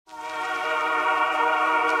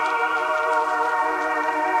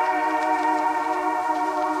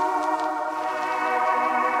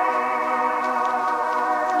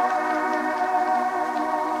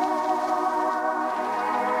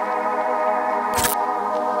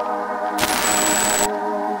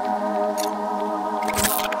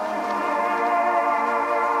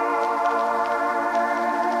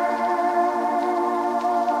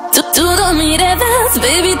válsz,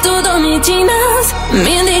 baby, tudom, mit csinálsz.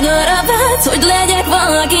 Mindig arra vágysz, hogy legyek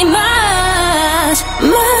valaki más.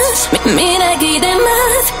 Minek ide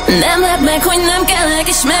mász? Nem lep meg, hogy nem kellek,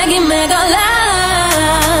 és megint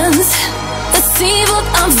megalázz. Te szívod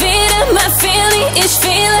a vérem, mert félni és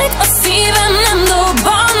félek. A szívem nem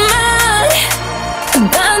dobban már.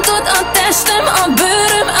 Bántod a testem, a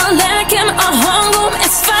bőröm, a lelkem, a hangom,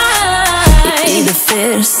 ez fáj. Ide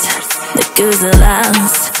férsz, de közel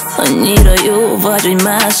állsz. Annyira jó vagy, hogy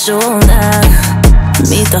másolnál.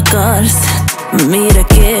 Mit akarsz? Mire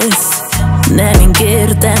kérsz? Nem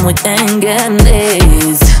ígértem, hogy engem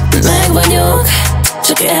nézd. Meg vagyok,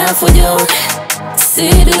 csak elfogyok.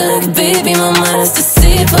 Szédülök, baby, ma már ezt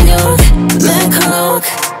szép vagyok. Meghalok,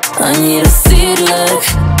 annyira szédülök.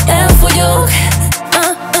 Elfogyok.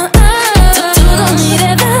 Tudom,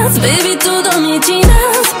 mire válsz, baby, tudom, mit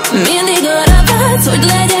csinálsz. Mindig arra vágysz, hogy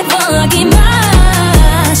legyek valaki más.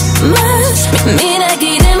 Minek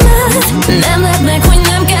ide mász? Nem lep meg, hogy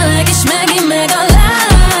nem kellek, és megint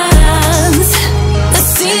megalázz. Te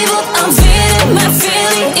szívod a vérem, mert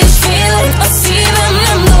félni és félek. A szívem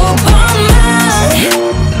nem dobban már.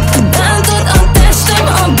 Bántod a testem,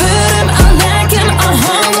 a bőröm, a lelkem, a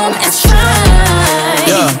hangom, ez fáj.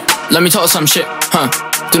 Yeah, let me talk some shit, huh?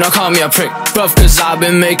 Do not call me a prick, bruv, cause I've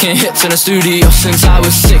been making hits in the studio since I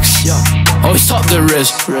was 6. Always thought there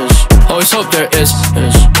is, always hope there is.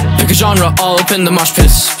 Pick a genre all up in the mosh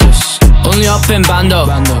pits. Only up in bando,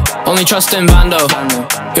 only trust in bando.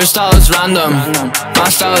 Your style is random, my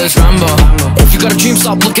style is Rambo. If you got a dream,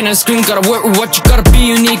 stop looking at the screen. Gotta work with what you gotta be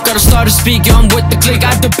unique. Gotta start to speak, I'm with the click. I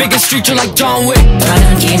have the biggest street, you're like John Wick.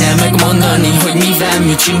 Nem kéne megmondani, hogy mivel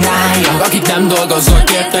mit csináljak. Akik nem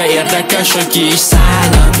dolgoznak érte, érdekes, hogy ki is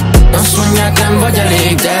szállnak. Azt mondják, nem vagy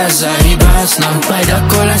elég, de ezzel hibáznak. Majd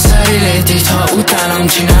akkor lesz a relate itt, ha utánam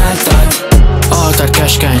csináltad. Alter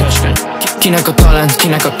keskeny, kinek a talent,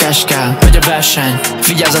 kinek a cash kell. Megy a verseny,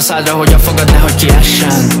 vigyázz a szádra, hogy a fogad nehogy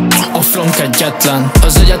kiessen. A front egyetlen,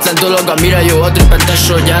 az egyetlen dolog, amire jó a drippentes,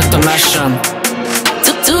 hogy eltemessen.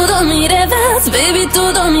 Tudom, mire válsz, baby,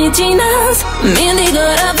 tudom, mit csinálsz. Mindig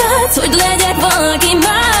arra vágysz, hogy legyek valaki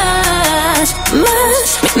más.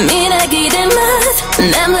 Minek ide mász?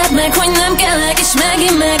 Nem lep meg, hogy nem kellek, és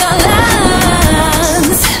megint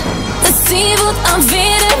megalázz. Te szívod a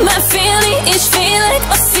vérem, mert félni és félek.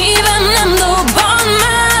 A szívem nem dobban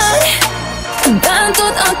már.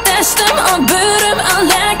 Bántod a testem, a bőröm, a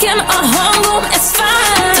lelkem, a hangom, ez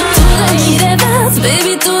fáj. Tudom, mire válsz,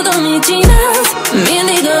 baby, tudom, mit csinálsz.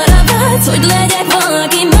 Mindig arra vágysz, hogy legyek